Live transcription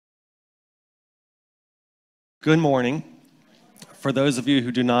Good morning. For those of you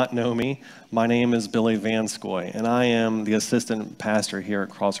who do not know me, my name is Billy Vanscoy, and I am the assistant pastor here at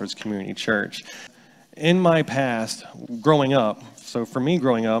Crossroads Community Church. In my past, growing up, so for me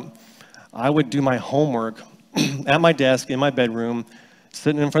growing up, I would do my homework at my desk in my bedroom,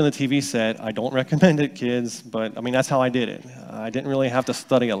 sitting in front of the TV set. I don't recommend it, kids, but I mean, that's how I did it. I didn't really have to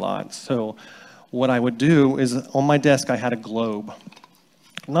study a lot. So what I would do is on my desk, I had a globe.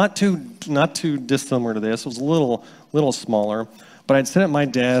 Not too dissimilar to this. It was a little smaller, but I'd sit at my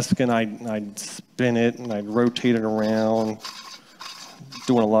desk and I'd spin it and I'd rotate it around,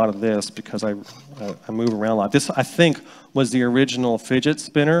 doing a lot of this because I move around a lot. This, I think, was the original fidget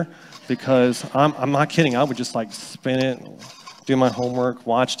spinner because I'm not kidding. I would just like spin it, do my homework,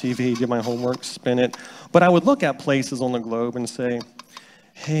 watch TV, do my homework, spin it. But I would look at places on the globe and say,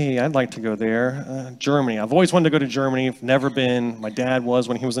 hey, I'd like to go there. Germany. I've always wanted to go to Germany. I've never been. My dad was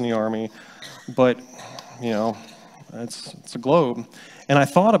when he was in the Army. But, you know, it's a globe. And I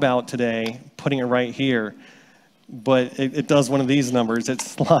thought about today putting it right here, but it does one of these numbers. It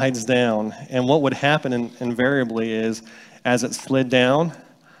slides down. And what would happen invariably is as it slid down,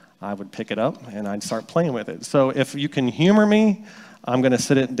 I would pick it up and I'd start playing with it. So if you can humor me, I'm going to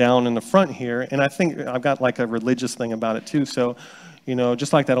sit it down in the front here. And I think I've got like a religious thing about it too. So, you know,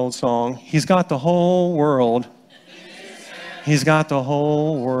 just like that old song, he's got the whole world. He's got the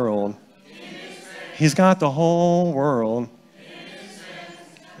whole world. He's got the whole world.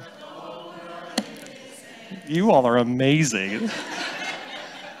 You all are amazing.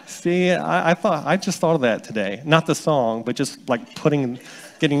 See, I just thought of that today. Not the song, but just like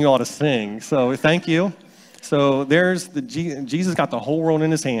getting you all to sing. So thank you. So there's Jesus got the whole world in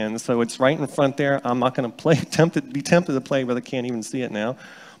his hands. So it's right in front there. I'm not going to be tempted to play, but I can't even see it now.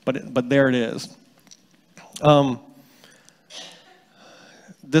 But there it is.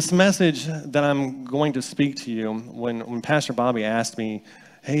 This message that I'm going to speak to you, when Pastor Bobby asked me,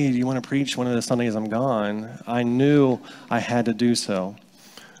 hey, do you want to preach one of the Sundays I'm gone? I knew I had to do so.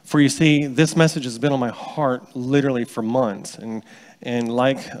 For you see, this message has been on my heart literally for months. And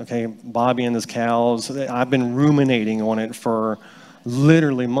like, okay, Bobby and his cows, I've been ruminating on it for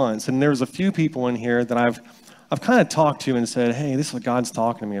literally months. And there's a few people in here that I've kind of talked to and said, hey, this is what God's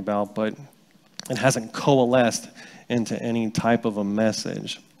talking to me about, but it hasn't coalesced into any type of a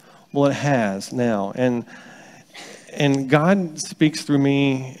message. Well, it has now. And God speaks through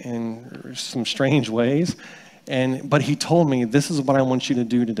me in some strange ways. But he told me, this is what I want you to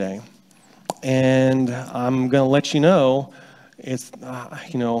do today. And I'm going to let you know, it's,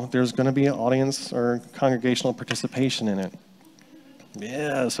 there's going to be an audience or congregational participation in it.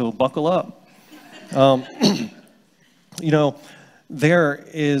 Yeah, so buckle up. There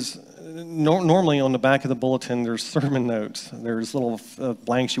is, normally on the back of the bulletin, there's sermon notes. There's little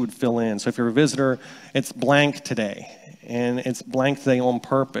blanks you would fill in. So if you're a visitor, it's blank today. And it's blank today on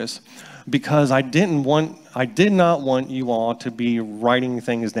purpose because I did not want you all to be writing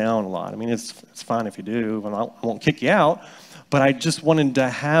things down a lot. I mean, it's fine if you do, and I won't kick you out. But I just wanted to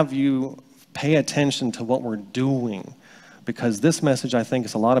have you pay attention to what we're doing because this message, I think,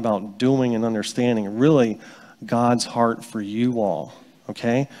 is a lot about doing and understanding really God's heart for you all,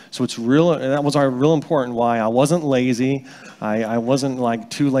 okay? So that was real important why I wasn't lazy. I wasn't like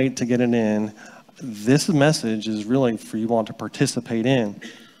too late to get it in. This message is really for you all to participate in.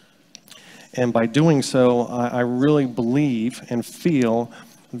 And by doing so, I really believe and feel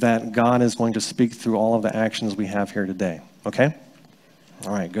that God is going to speak through all of the actions we have here today. Okay?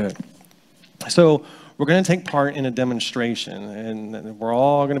 All right, good. So we're going to take part in a demonstration, and we're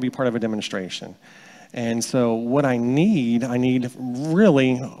all going to be part of a demonstration. And so what I need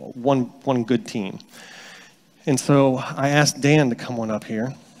really one good team. And so I asked Dan to come on up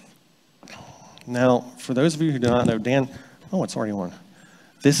here. Now, for those of you who do not know, Dan, it's already on.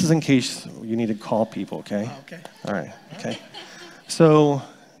 This is in case you need to call people, okay? Okay. All right, okay. So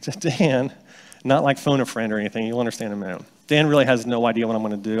Dan, not like phone a friend or anything, you'll understand in a minute. Dan really has no idea what I'm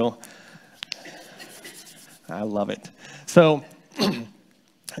going to do. I love it. So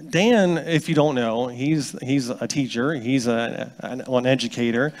Dan, if you don't know, he's a teacher. He's an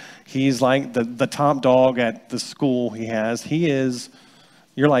educator. He's like the top dog at the school he has. You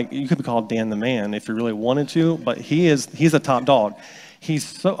could be called Dan the man if you really wanted to, but he's a top dog.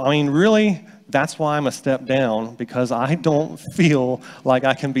 Really, that's why I'm a step down, because I don't feel like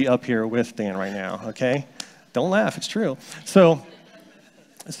I can be up here with Dan right now, okay? Don't laugh, it's true. So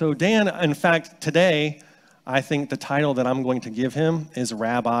Dan, in fact, today, I think the title that I'm going to give him is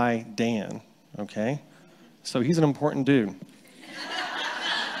Rabbi Dan, okay? So he's an important dude.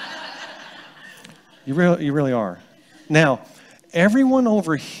 You really are. Now, everyone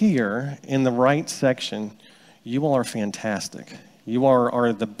over here in the right section, you all are fantastic. You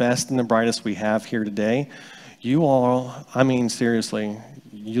are the best and the brightest we have here today. You all, I mean, seriously,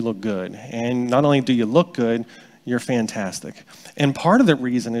 you look good. And not only do you look good, you're fantastic. And part of the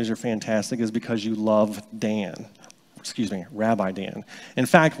reason is you're fantastic is because you love Rabbi Dan. In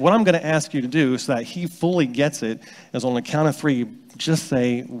fact, what I'm going to ask you to do so that he fully gets it is on the count of 3, just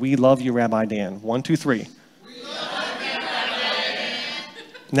say, "We love you, Rabbi Dan." 1, 2, 3. We love you, Rabbi Dan.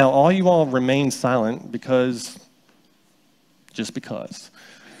 Now, all you all remain silent just because.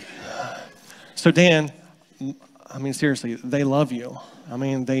 So Dan, I mean, seriously, they love you. I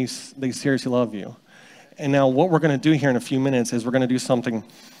mean, they seriously love you. And now what we're going to do here in a few minutes is we're going to do something.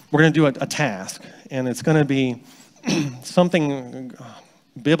 We're going to do a task, and it's going to be something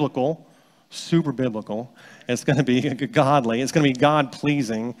biblical, super biblical. It's going to be godly. It's going to be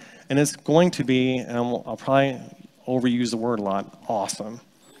God-pleasing, and it's going to be, and I'll probably overuse the word a lot, awesome.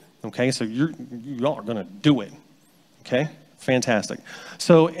 Okay, so you all are going to do it. Okay, fantastic.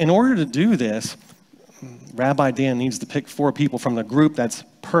 So in order to do this, Rabbi Dan needs to pick 4 people from the group that's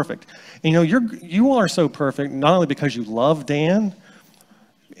perfect. And you all are so perfect, not only because you love Dan,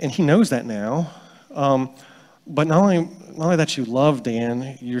 and he knows that now, but not only that you love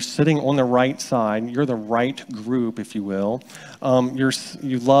Dan, you're sitting on the right side. You're the right group, if you will.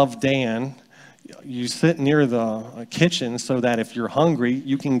 You love Dan. You sit near the kitchen so that if you're hungry,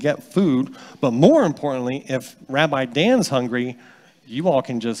 you can get food. But more importantly, if Rabbi Dan's hungry, you all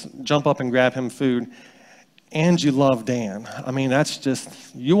can just jump up and grab him food. And you love Dan. I mean, that's just,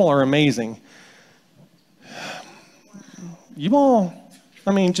 you all are amazing. You all,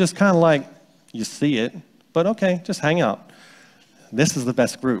 I mean, just kind of like, you see it, but okay, just hang out. This is the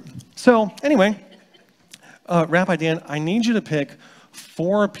best group. So anyway, Rabbi Dan, I need you to pick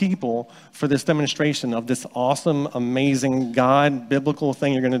 4 people for this demonstration of this awesome, amazing God, biblical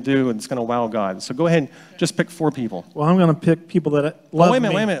thing you're going to do, and it's going to wow God. So go ahead, just pick 4 people. Well, I'm going to pick people that love me.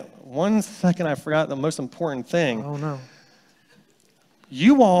 Wait a minute. 1 second, I forgot the most important thing. Oh, no.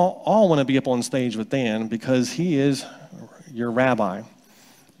 You all want to be up on stage with Dan because he is your rabbi.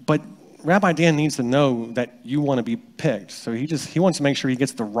 But Rabbi Dan needs to know that you want to be picked. So he wants to make sure he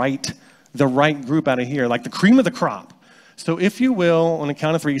gets the right group out of here, like the cream of the crop. So if you will, on the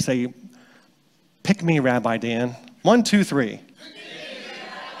count of 3, say, "Pick me, Rabbi Dan." 1, 2, 3.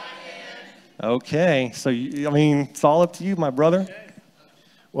 Okay, so it's all up to you, my brother.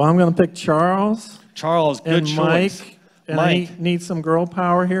 Well, I'm going to pick Charles. Charles, good choice. Mike. And I need some girl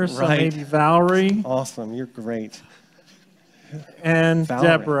power here, so Right. maybe Valerie. Awesome, you're great. And Valerie.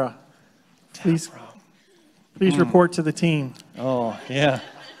 Deborah. Please report to the team. Oh, yeah.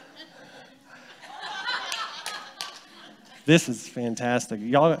 This is fantastic.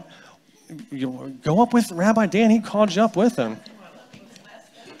 Y'all, you go up with Rabbi Dan. He called you up with him.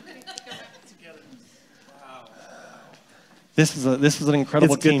 This is an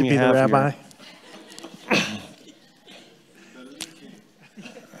incredible It's good team to be you have the rabbi. here.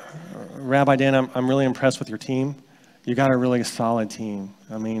 Rabbi Dan, I'm really impressed with your team. You got a really solid team.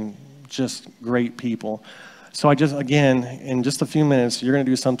 I mean, just great people. So again, in just a few minutes, you're going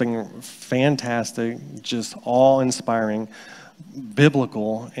to do something fantastic, just awe-inspiring,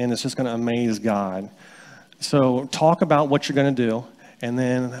 biblical, and it's just going to amaze God. So talk about what you're going to do, and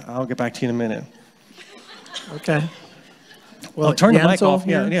then I'll get back to you in a minute. Okay. Well, turn the mic off.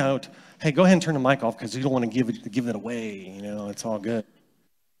 Here. Yeah. Hey, go ahead and turn the mic off because you don't want to give it away. It's all good.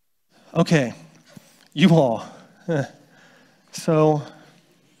 Okay, you all. So,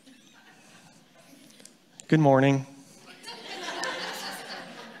 good morning.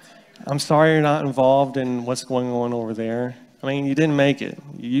 I'm sorry you're not involved in what's going on over there. I mean, you didn't make it.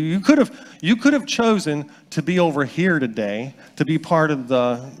 You could have chosen to be over here today, to be part of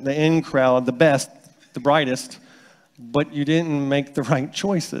the in crowd, the best, the brightest, but you didn't make the right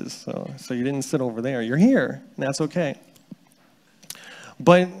choices. So you didn't sit over there. You're here, and that's okay.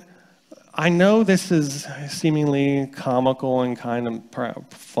 But I know this is seemingly comical and kind of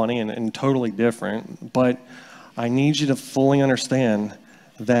funny and totally different, but I need you to fully understand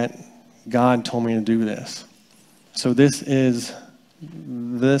that God told me to do this. So this is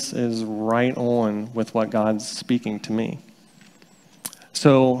right on with what God's speaking to me.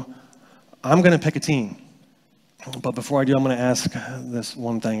 So I'm going to pick a team. But before I do, I'm going to ask this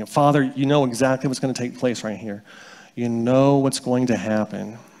one thing. Father, you know exactly what's going to take place right here. You know what's going to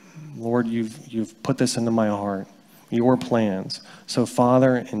happen. Lord, you've put this into my heart, your plans. So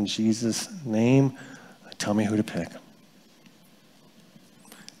Father, in Jesus' name, tell me who to pick.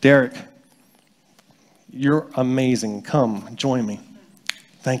 Derek, you're amazing. Come, join me.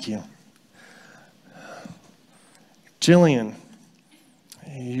 Thank you. Jillian,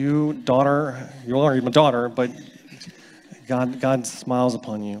 you daughter, you're already my daughter, but God smiles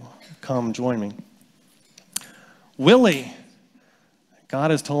upon you. Come, join me. Willie,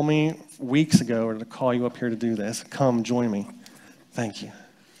 God has told me weeks ago to call you up here to do this. Come, join me. Thank you.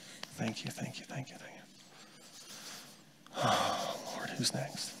 Thank you, thank you, thank you, thank you. Oh, Lord, who's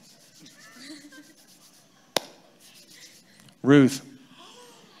next? Ruth.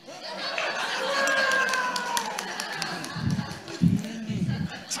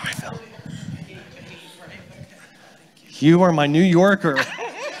 Sorry, Phil. You are my New Yorker.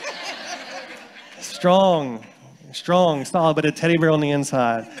 Strong, solid, but a teddy bear on the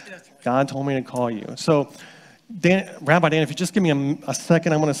inside. God told me to call you. So, Rabbi Dan, if you just give me a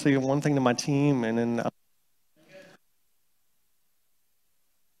second, I want to say one thing to my team, and then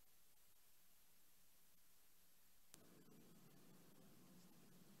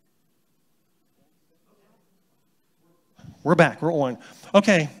we're back. We're on.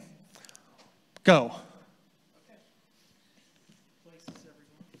 Okay, go.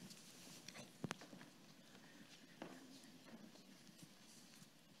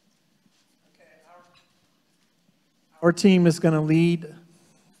 Our team is going to lead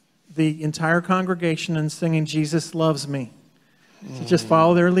the entire congregation in singing Jesus Loves Me. So just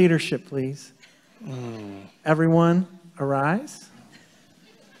follow their leadership, please. Everyone, arise.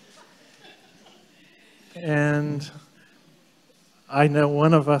 And I know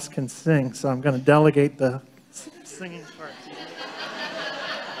one of us can sing, so I'm going to delegate the singing part.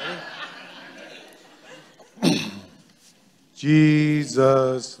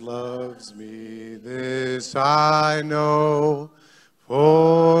 Jesus loves me, this I know,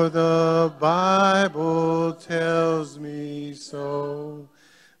 for the Bible tells me so.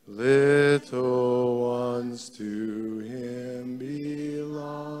 Little ones to him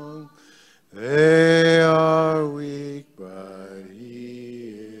belong. They are weak, but he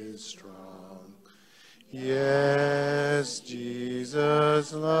is strong. Yes,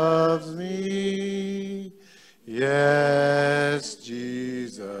 Jesus loves me. Yes,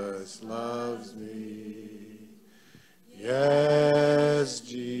 Jesus loves me. Yes,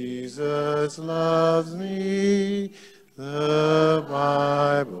 Jesus loves me. The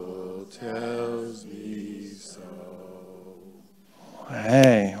Bible tells me so.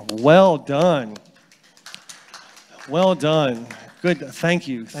 Hey, well done. Well done. Good. Thank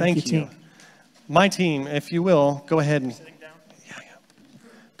you. Thank you. Team. My team, if you will, go ahead and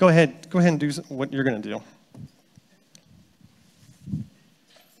Go ahead and do what you're going to do.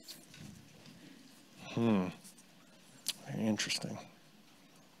 Very interesting.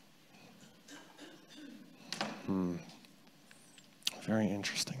 Very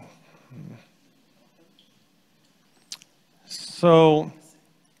interesting. So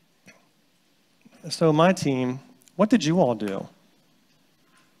my team, what did you all do?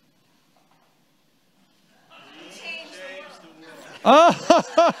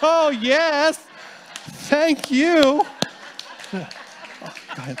 Oh, yes. Thank you.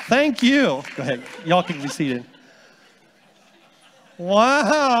 Go ahead. Thank you. Go ahead. Y'all can be seated.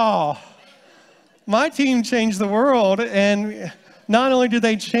 Wow. My team changed the world, and not only did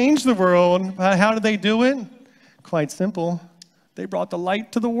they change the world, how did they do it? Quite simple. They brought the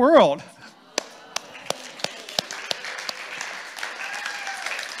light to the world.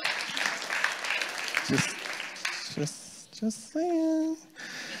 Just saying.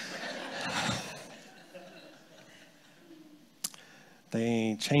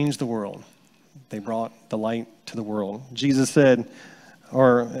 They changed the world. They brought the light to the world. Jesus said,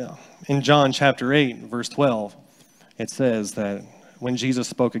 or in John chapter 8, verse 12, it says that when Jesus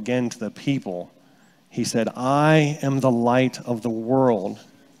spoke again to the people, he said, I am the light of the world.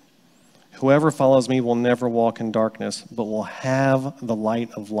 Whoever follows me will never walk in darkness, but will have the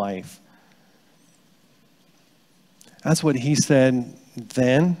light of life. That's what he said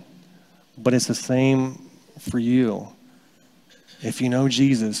then, but it's the same for you. If you know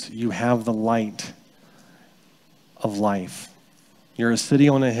Jesus, you have the light of life. You're a city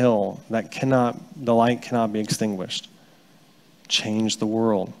on a hill that the light cannot be extinguished. Change the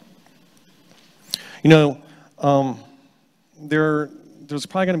world. You know, there's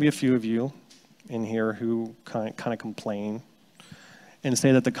probably going to be a few of you in here who kind of complain and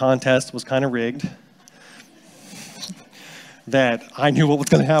say that the contest was kind of rigged, that I knew what was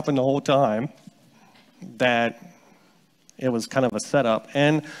going to happen the whole time, that it was kind of a setup.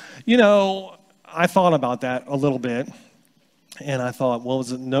 And, you know, I thought about that a little bit, and I thought, well,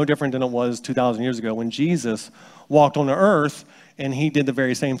 was it no different than it was 2,000 years ago when Jesus walked on the earth and he did the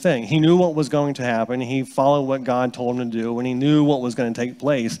very same thing. He knew what was going to happen. He followed what God told him to do, and he knew what was going to take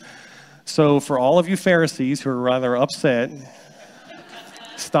place. So for all of you Pharisees who are rather upset,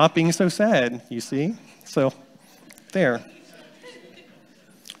 Stop being so sad, you see? So, there.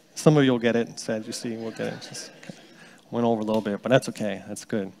 Some of you will get it. Sad, you see, we'll get it. Just went over a little bit, but that's okay. That's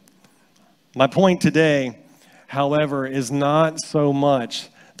good. My point today, however, is not so much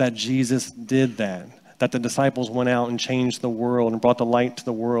that Jesus did that the disciples went out and changed the world and brought the light to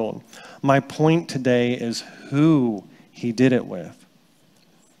the world. My point today is who he did it with.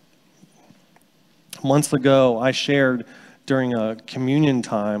 Months ago, I shared during a communion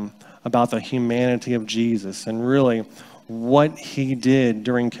time about the humanity of Jesus and really what he did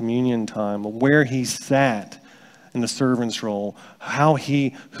during communion time, where he sat in the servant's role,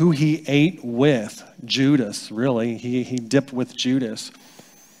 who he ate with, Judas, really. He dipped with Judas.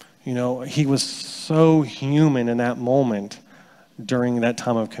 You know, he was so human in that moment during that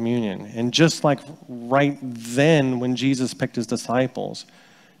time of communion. And just like right then when Jesus picked his disciples,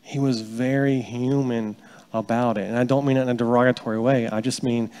 he was very human about it. And I don't mean it in a derogatory way. I just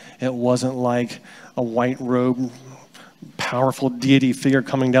mean it wasn't like a white robe, powerful deity figure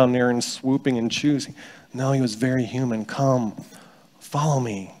coming down there and swooping and choosing. No, he was very human. Come, follow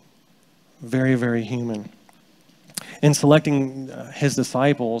me. Very, very human. In selecting his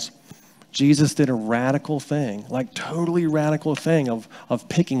disciples, Jesus did a radical thing, like totally radical thing of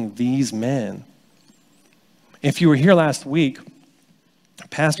picking these men. If you were here last week,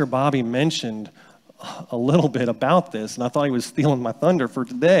 Pastor Bobby mentioned a little bit about this, and I thought he was stealing my thunder for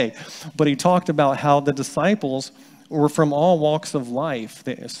today, but he talked about how the disciples were from all walks of life.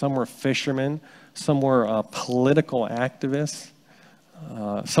 Some were fishermen, some were political activists,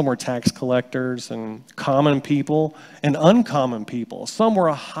 some were tax collectors and common people and uncommon people. Some were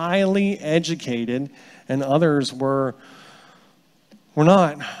highly educated and others were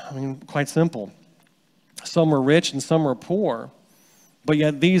not. I mean, quite simple. Some were rich and some were poor. But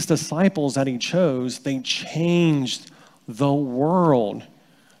yet these disciples that he chose, they changed the world.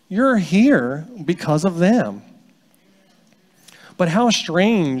 You're here because of them. But how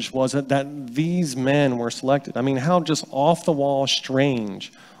strange was it that these men were selected? I mean, how just off the wall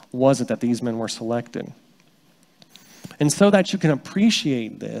strange was it that these men were selected? And so that you can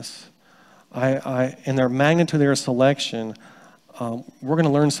appreciate this, and their magnitude of their selection, we're going to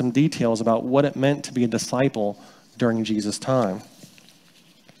learn some details about what it meant to be a disciple during Jesus' time.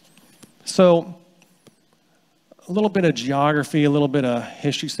 So, a little bit of geography, a little bit of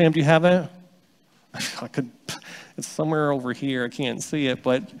history. Sam, do you have that? It's somewhere over here. I can't see it,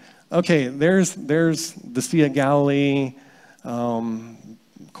 but okay. There's the Sea of Galilee,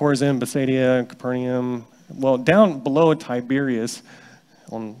 Chorazin, Bethsaida, Capernaum. Well, down below Tiberias,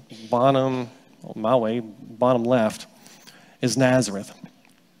 on bottom, my way, bottom left, is Nazareth.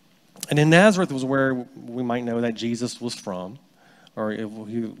 And in Nazareth was where we might know that Jesus was from, or he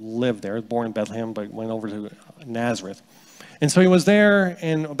lived there, born in Bethlehem, but went over to Nazareth. And so he was there,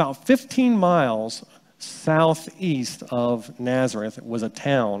 and about 15 miles southeast of Nazareth was a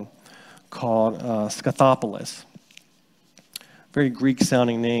town called Scythopolis. Very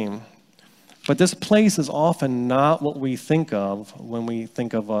Greek-sounding name. But this place is often not what we think of when we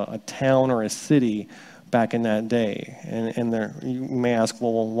think of a town or a city back in that day. And there, you may ask,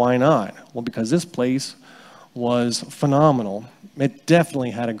 well, why not? Well, because this place was phenomenal. It definitely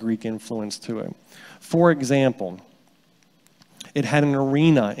had a Greek influence to it. For example, it had an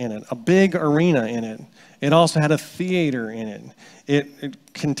arena in it, a big arena in it. It also had a theater in it.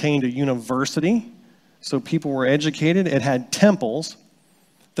 It contained a university, so people were educated. It had temples.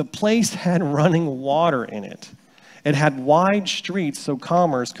 The place had running water in it. It had wide streets so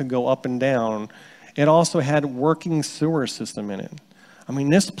commerce could go up and down. It also had a working sewer system in it. I mean,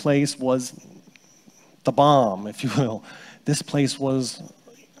 this place was the bomb, if you will. This place was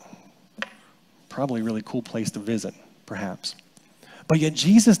probably a really cool place to visit, perhaps. But yet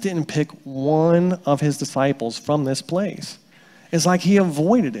Jesus didn't pick one of his disciples from this place. It's like he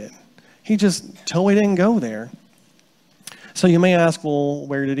avoided it. He just totally didn't go there. So you may ask, well,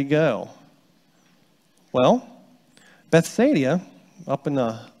 where did he go? Well, Bethsaida, up in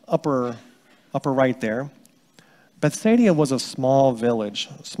the upper right there, Bethsaida was a small village,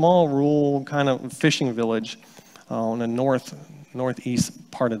 small rural kind of fishing village on the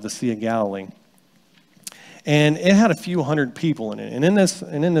northeast part of the Sea of Galilee. And it had a few hundred people in it. And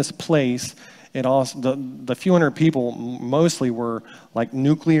in this place, it also the few hundred people mostly were like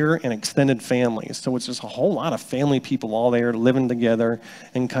nuclear and extended families. So it's just a whole lot of family people all there living together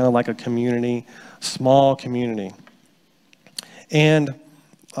in kind of like a community, small community. And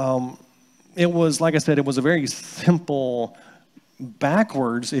it was, like I said, it was a very simple,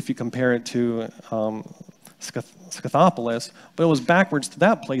 backwards if you compare it to Scythopolis, but it was backwards to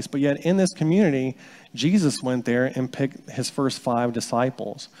that place. But yet in this community, Jesus went there and picked his first 5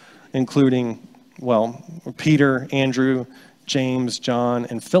 disciples, including, well, Peter, Andrew, James, John,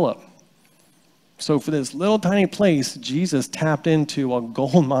 and Philip. So for this little tiny place, Jesus tapped into a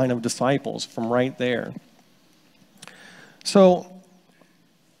gold mine of disciples from right there. So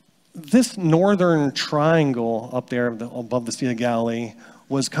this northern triangle up there above the Sea of Galilee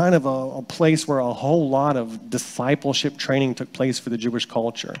was kind of a place where a whole lot of discipleship training took place for the Jewish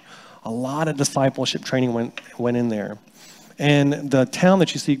culture. A lot of discipleship training went in there. And the town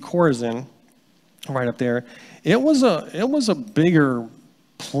that you see Chorazin, right up there, it was a bigger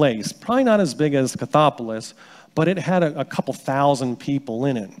place. Probably not as big as Scythopolis, but it had a couple thousand people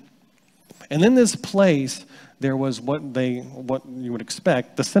in it. And in this place, there was what you would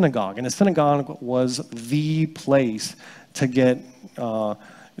expect, the synagogue. And the synagogue was the place to get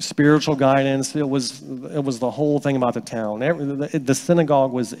spiritual guidance. It was the whole thing about the town. The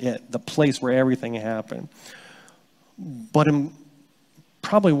synagogue was it, the place where everything happened. But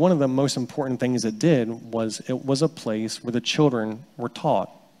probably one of the most important things it did was it was a place where the children were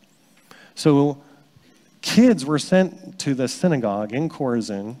taught. So kids were sent to the synagogue in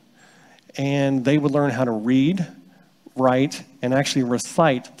Chorazin, and they would learn how to read, write, and actually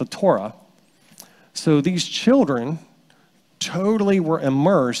recite the Torah. So these children totally were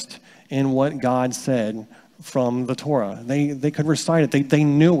immersed in what God said from the Torah. They could recite it. They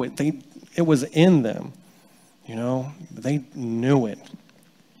knew it. It was in them. You know, they knew it.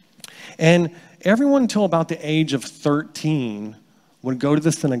 And everyone until about the age of 13 would go to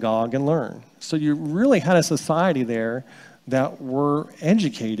the synagogue and learn. So you really had a society there that were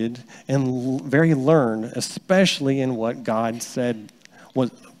educated and very learned, especially in what God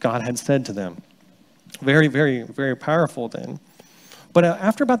had said to them. Very, very, very powerful then. But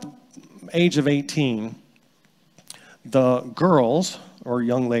after about the age of 18, the girls or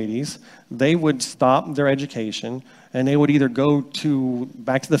young ladies, they would stop their education and they would either go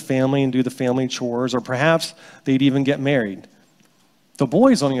back to the family and do the family chores, or perhaps they'd even get married. The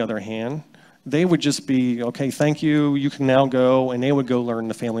boys, on the other hand, they would just be, okay, thank you, you can now go, and they would go learn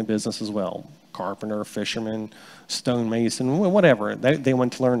the family business as well. Carpenter, fisherman, stonemason, whatever. They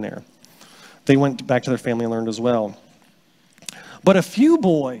went to learn there. They went back to their family and learned as well. But a few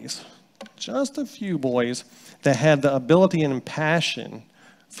boys, just a few boys, that had the ability and passion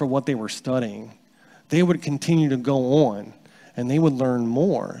for what they were studying, they would continue to go on, and they would learn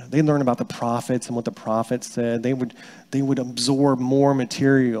more. They'd learn about the prophets and what the prophets said. They would absorb more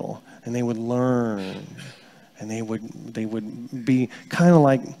material, and they would learn, and they would be kind of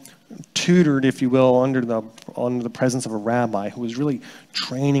like tutored, if you will, under the presence of a rabbi who was really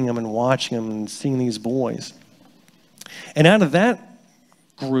training them and watching them and seeing these boys. And out of that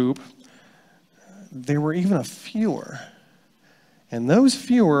group, there were even a fewer. And those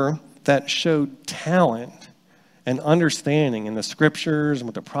fewer that showed talent and understanding in the scriptures and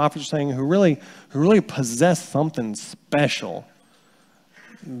what the prophets are saying, who really possessed something special,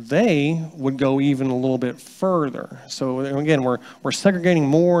 they would go even a little bit further. So again, we're segregating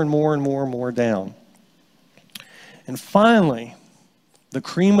more and more and more and more down. And finally, the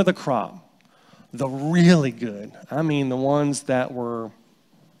cream of the crop, the really good, I mean the ones that were,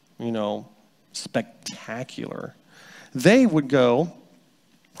 spectacular, they would go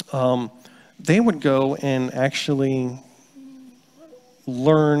and actually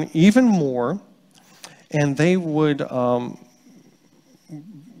learn even more, and they would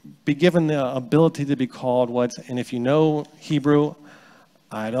be given the ability to be called and if you know Hebrew,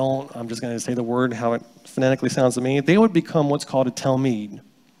 I'm just going to say the word how it phonetically sounds to me, they would become what's called a Talmud.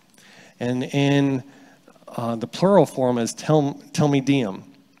 And in the plural form is Talmidim.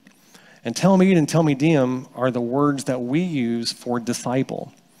 And Talmud and Talmidim are the words that we use for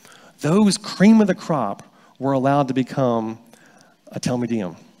disciple. Those cream of the crop were allowed to become a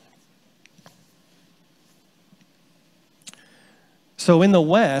Talmidim. So in the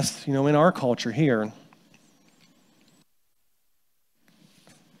West, in our culture here,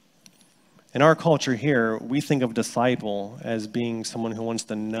 we think of disciple as being someone who wants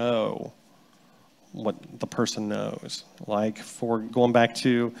to know what the person knows. Like, for going back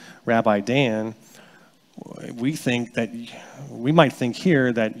to Rabbi Dan, we might think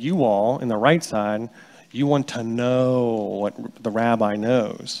here that you all, in the right side, you want to know what the rabbi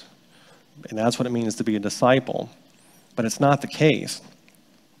knows. And that's what it means to be a disciple. But it's not the case.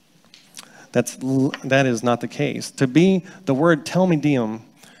 That is not the case. To be, the word Talmidim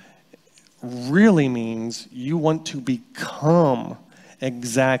really means you want to become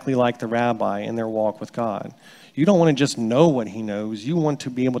exactly like the rabbi in their walk with God. You don't want to just know what he knows. You want to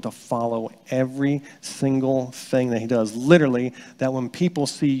be able to follow every single thing that he does. Literally, that when people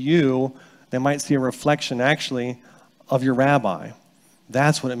see you, they might see a reflection, actually, of your rabbi.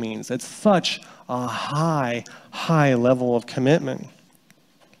 That's what it means. It's such a high, high level of commitment.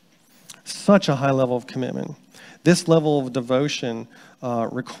 Such a high level of commitment. This level of devotion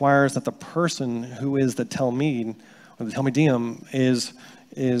requires that the person who is the Talmid, or the Talmidim,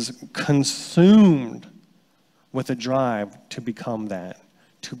 is consumed with a drive to become that,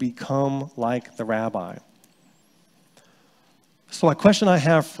 to become like the rabbi. So a question I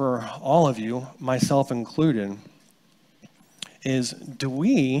have for all of you, myself included, is do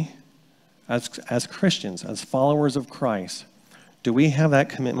we, as Christians, as followers of Christ, do we have that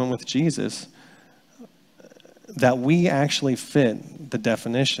commitment with Jesus that we actually fit the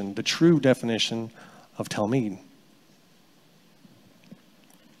definition, the true definition of Talmid?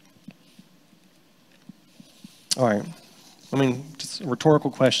 All right. I mean, just a rhetorical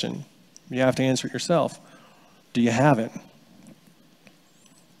question. You have to answer it yourself. Do you have it?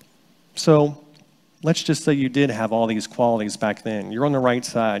 So let's just say you did have all these qualities back then. You're on the right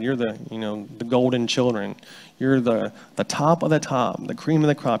side. You're the golden children. You're the top of the top, the cream of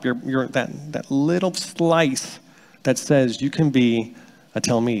the crop. You're that little slice that says you can be a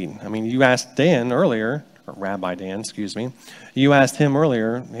Talmid. I mean, you asked Dan earlier, or Rabbi Dan, excuse me. You asked him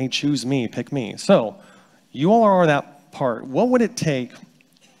earlier, hey, choose me, pick me. So you all are that part. What would it take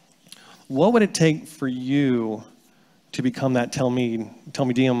for you to become that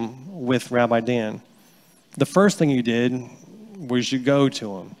Talmidim with Rabbi Dan? The first thing you did was you go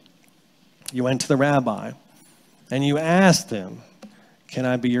to him. You went to the rabbi and you asked him, can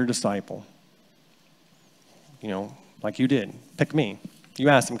I be your disciple? Like you did. Pick me. You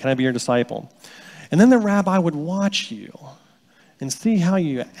asked him, can I be your disciple? And then the rabbi would watch you and see how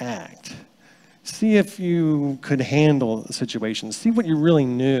you act. See if you could handle the situation. See what you really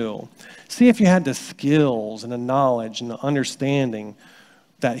knew. See if you had the skills and the knowledge and the understanding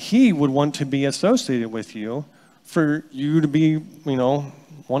that he would want to be associated with you for you to be,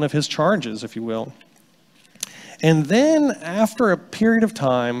 one of his charges, if you will. And then after a period of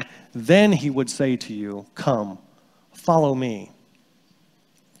time, then he would say to you, come, follow me.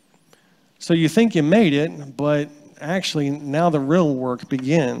 So you think you made it, but actually now the real work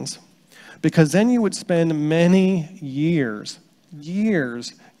begins. Because then you would spend many years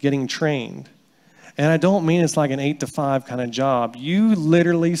getting trained. And I don't mean it's like an 8-to-5 kind of job. You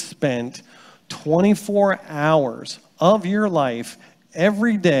literally spent 24 hours of your life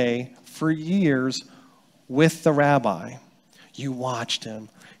every day for years with the rabbi. You watched him.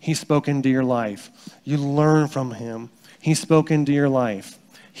 He spoke into your life. You learned from him. He spoke into your life.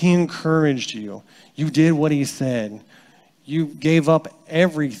 He encouraged you. You did what he said. You gave up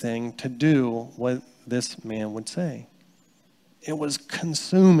everything to do what this man would say. It was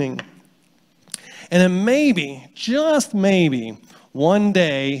consuming. And then maybe, just maybe, one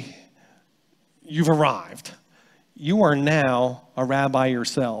day you've arrived. You are now a rabbi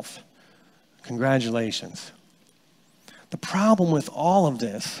yourself. Congratulations. The problem with all of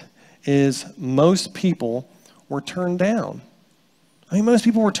this is most people were turned down. I mean, most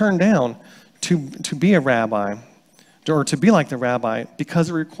people were turned down to be a rabbi or to be like the rabbi because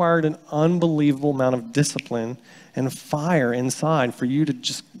it required an unbelievable amount of discipline and fire inside for you to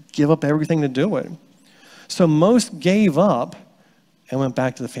just give up everything to do it. So most gave up and went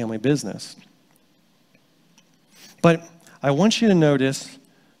back to the family business. But I want you to notice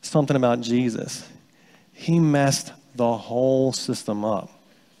something about Jesus. He messed the whole system up.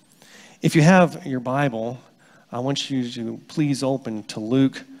 If you have your Bible, I want you to please open to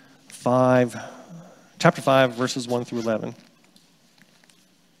Luke 5, chapter 5, verses 1 through 11. I'm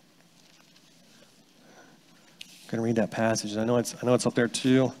going to read that passage. I know it's up there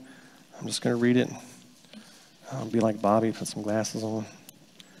too. I'm just going to read it. I'll be like Bobby, put some glasses on.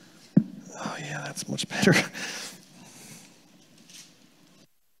 Oh yeah, that's much better.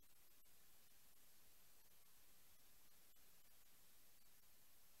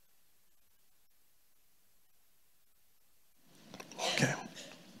 Okay.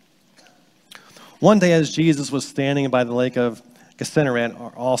 One day as Jesus was standing by the lake of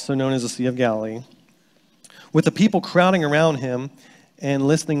Gennesaret, also known as the Sea of Galilee, with the people crowding around him and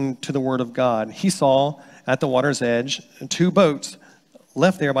listening to the word of God, he saw at the water's edge 2 boats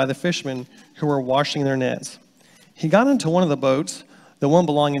left there by the fishermen who were washing their nets. He got into one of the boats, the one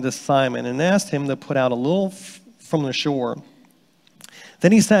belonging to Simon, and asked him to put out a little from the shore.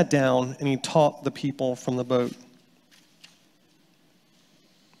 Then he sat down and he taught the people from the boat.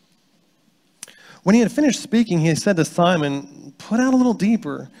 When he had finished speaking, he said to Simon, "Put out a little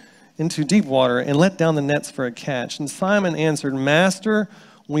deeper into deep water and let down the nets for a catch." And Simon answered, "Master,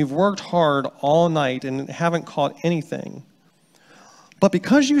 we've worked hard all night and haven't caught anything. But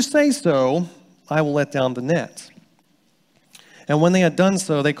because you say so, I will let down the nets." And when they had done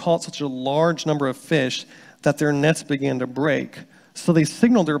so, they caught such a large number of fish that their nets began to break. So they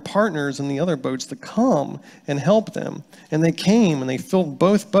signaled their partners in the other boats to come and help them. And they came and they filled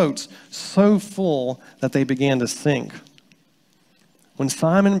both boats so full that they began to sink. When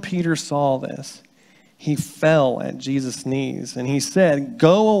Simon Peter saw this, he fell at Jesus' knees and he said,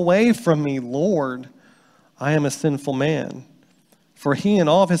 "Go away from me, Lord. I am a sinful man." For he and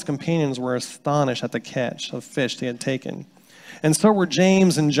all of his companions were astonished at the catch of fish they had taken. And so were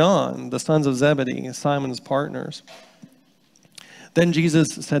James and John, the sons of Zebedee, Simon's partners. Then Jesus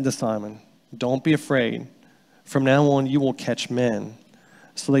said to Simon, "Don't be afraid. From now on you will catch men."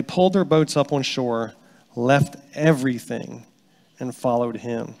 So they pulled their boats up on shore, left everything, and followed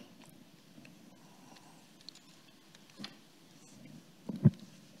him.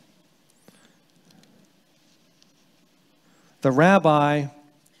 The rabbi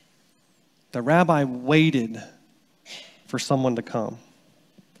waited for someone to come.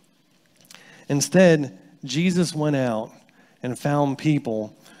 Instead, Jesus went out and found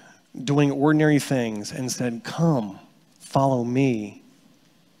people doing ordinary things and said, "Come, follow me."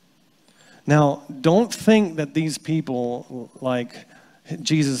 Now, don't think that these people, like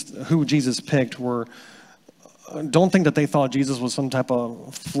Jesus, who Jesus picked, don't think that they thought Jesus was some type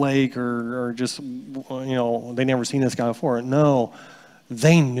of flake or just, they never seen this guy before. No,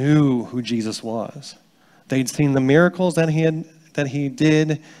 they knew who Jesus was. They'd seen the miracles that he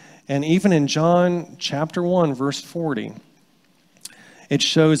did. And even in John chapter 1, verse 40, it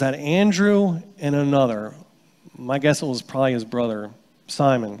shows that Andrew and another, my guess it was probably his brother,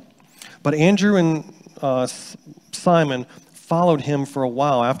 Simon. But Andrew and Simon followed him for a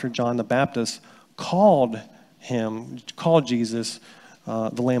while after John the Baptist called Jesus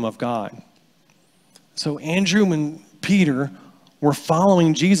the Lamb of God. So Andrew and Peter were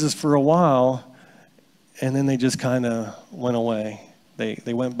following Jesus for a while, and then they just kind of went away.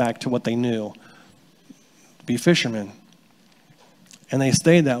 They went back to what they knew, be fishermen. And they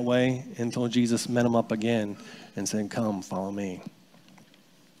stayed that way until Jesus met them up again and said, "Come, follow me."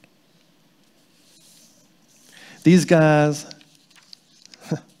 These guys,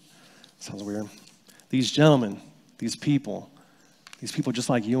 sounds weird, these gentlemen, these people just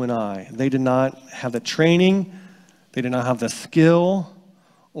like you and I, they did not have the training, they did not have the skill,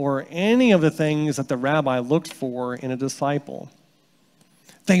 or any of the things that the rabbi looked for in a disciple.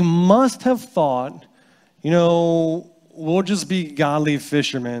 They must have thought, we'll just be godly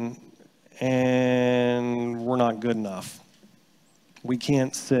fishermen and we're not good enough. We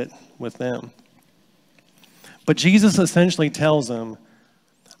can't sit with them. But Jesus essentially tells them,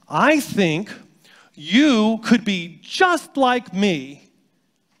 "I think you could be just like me."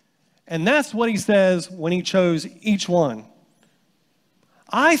 And that's what he says when he chose each one.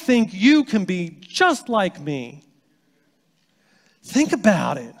 "I think you can be just like me." Think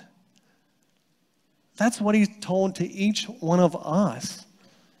about it. That's what he's told to each one of us.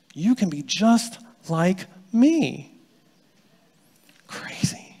 You can be just like me.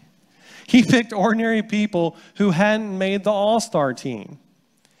 Crazy. He picked ordinary people who hadn't made the all-star team.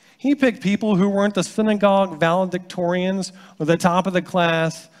 He picked people who weren't the synagogue valedictorians or the top of the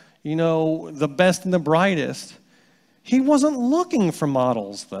class, the best and the brightest. He wasn't looking for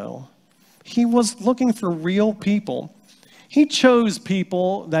models, though. He was looking for real people. He chose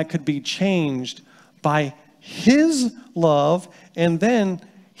people that could be changed by his love, and then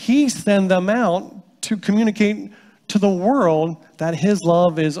he sent them out to communicate to the world that his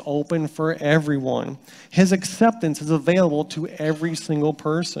love is open for everyone. His acceptance is available to every single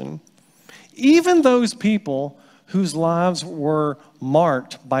person, even those people whose lives were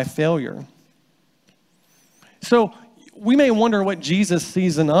marked by failure. So we may wonder what Jesus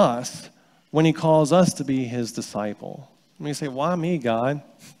sees in us when he calls us to be his disciple. And we say, "Why me, God?"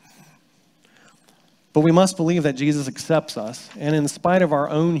 But we must believe that Jesus accepts us, and in spite of our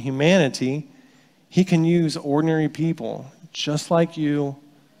own humanity, he can use ordinary people, just like you,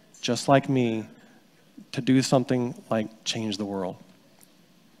 just like me, to do something like change the world.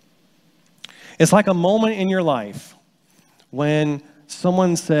 It's like a moment in your life when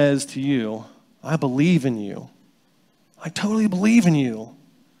someone says to you, "I believe in you. I totally believe in you."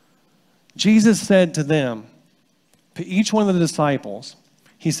 Jesus said to them, to each one of the disciples,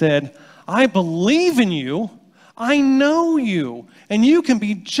 he said, "I believe in you, I know you, and you can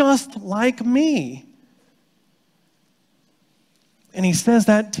be just like me." And he says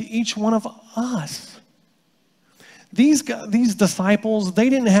that to each one of us. These disciples, they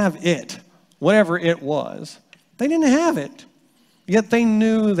didn't have it, whatever it was. They didn't have it. Yet they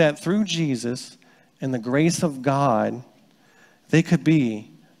knew that through Jesus and the grace of God, they could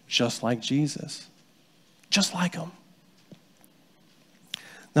be just like Jesus, just like him.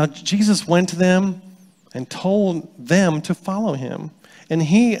 Now, Jesus went to them and told them to follow him, and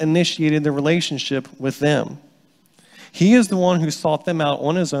he initiated the relationship with them. He is the one who sought them out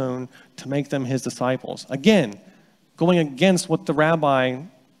on his own to make them his disciples. Again, going against what the rabbi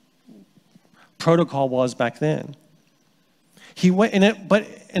protocol was back then. He went in it,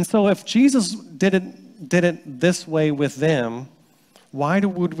 and so if Jesus did it this way with them, why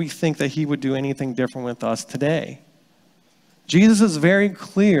would we think that he would do anything different with us today? Jesus is very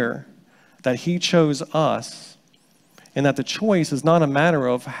clear that he chose us, and that the choice is not a matter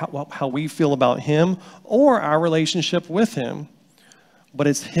of how we feel about him or our relationship with him, but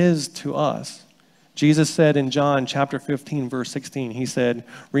it's his to us. Jesus said in John chapter 15, verse 16, he said,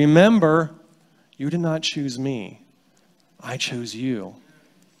 "Remember, you did not choose me. I chose you."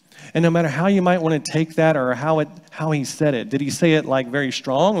 And no matter how you might want to take that or how he said it, did he say it like very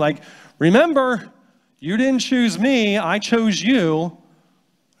strong? Like, remember, you didn't choose me, I chose you.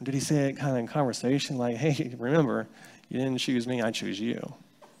 Or did he say it kind of in conversation like, hey, remember, you didn't choose me, I chose you.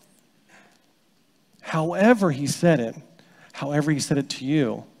 However he said it to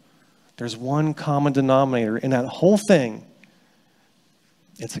you, there's one common denominator in that whole thing.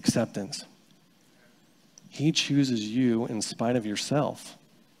 It's acceptance. He chooses you in spite of yourself.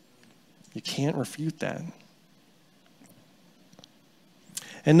 You can't refute that.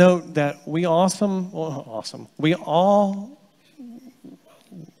 And note that we all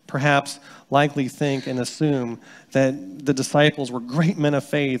perhaps likely think and assume that the disciples were great men of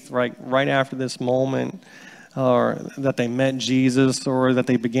faith right after this moment, or that they met Jesus, or that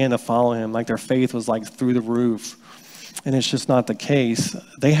they began to follow him, like their faith was like through the roof. And it's just not the case.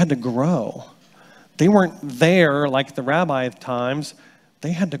 They had to grow. They weren't there like the rabbi at times.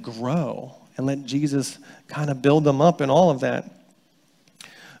 They had to grow and let Jesus kind of build them up in all of that.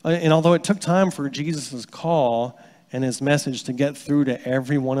 And although it took time for Jesus' call and his message to get through to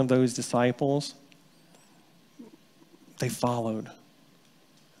every one of those disciples, they followed.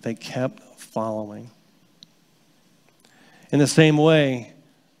 They kept following. In the same way,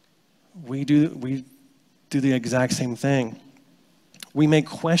 we do the exact same thing. We may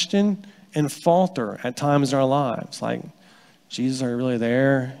question and falter at times in our lives, like, Jesus, are you really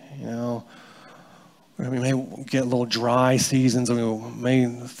there? You know, or we may get a little dry seasons, and we may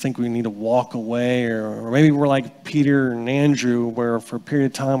think we need to walk away, or maybe we're like Peter and Andrew, where for a period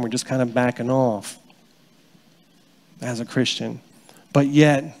of time we're just kind of backing off as a Christian. But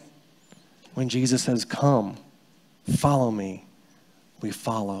yet, when Jesus says, come, follow me, we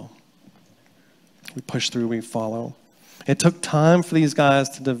follow. We push through, we follow. It took time for these guys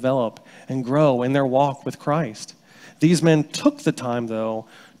to develop and grow in their walk with Christ. These men took the time, though,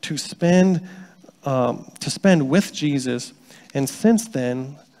 to spend with Jesus, and since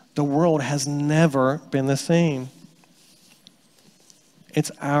then, the world has never been the same. It's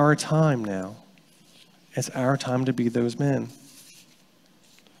our time now. It's our time to be those men.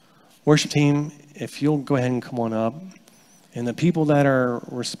 Worship team, if you'll go ahead and come on up, and the people that are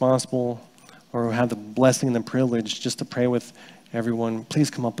responsible or have the blessing and the privilege just to pray with everyone,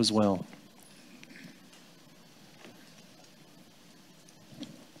 please come up as well.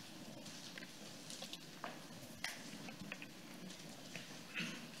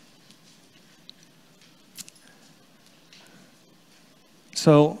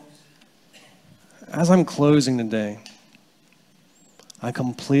 So, as I'm closing today, I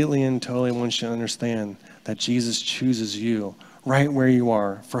completely and totally want you to understand that Jesus chooses you right where you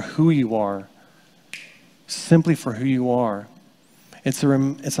are, for who you are, simply for who you are. It's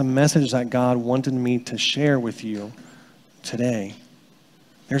a message that God wanted me to share with you today.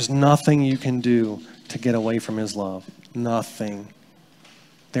 There's nothing you can do to get away from his love. Nothing.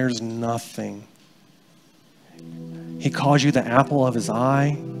 There's nothing. He calls you the apple of his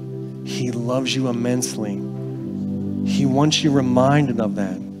eye. He loves you immensely. He wants you reminded of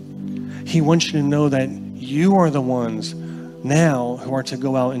that. He wants you to know that you are the ones now who are to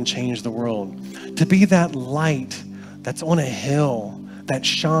go out and change the world. To be that light that's on a hill that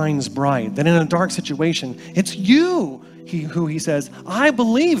shines bright, that in a dark situation, it's you who he says, I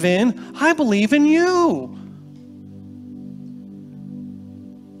believe in you.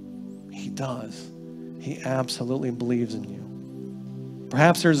 He does. He absolutely believes in you.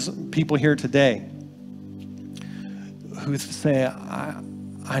 Perhaps there's people here today who say,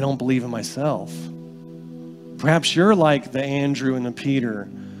 I don't believe in myself. Perhaps you're like the Andrew and the Peter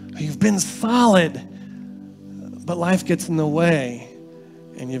You've been solid, but life gets in the way,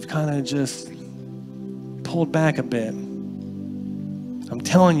 and you've kind of just pulled back a bit. I'm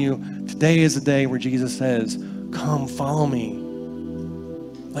telling you, today is the day where Jesus says, come, follow me.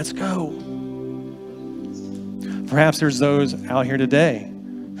 Let's go. Perhaps there's those out here today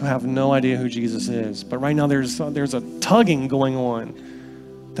who have no idea who Jesus is, but right now there's a tugging going on.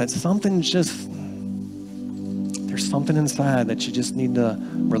 That there's something inside that you just need to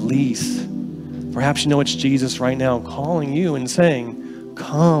release. Perhaps you know it's Jesus right now calling you and saying,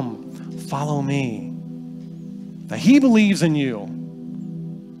 come, follow me. That he believes in you.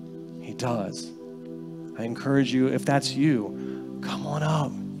 He does. I encourage you, if that's you, come on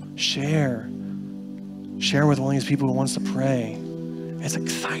up, share. Share with one of these people who wants to pray. It's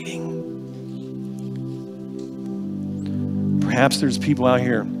exciting. Perhaps there's people out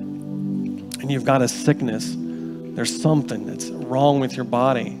here and you've got a sickness. There's something that's wrong with your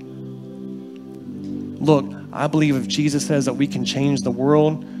body. Look, I believe if Jesus says that we can change the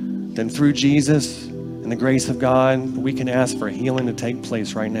world, then through Jesus and the grace of God, we can ask for healing to take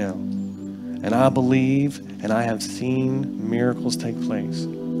place right now. And I believe and I have seen miracles take place.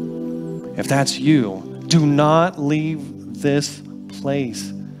 If that's you, do not leave this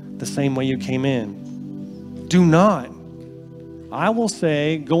place the same way you came in. Do not. I will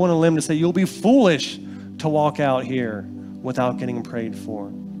say, go on a limb to say, you'll be foolish to walk out here without getting prayed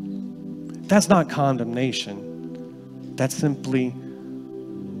for. That's not condemnation. That's simply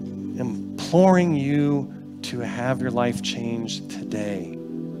imploring you to have your life changed today.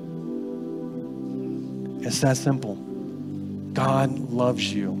 It's that simple. God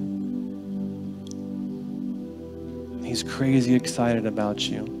loves you. He's crazy excited about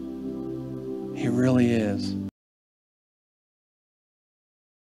you. He really is.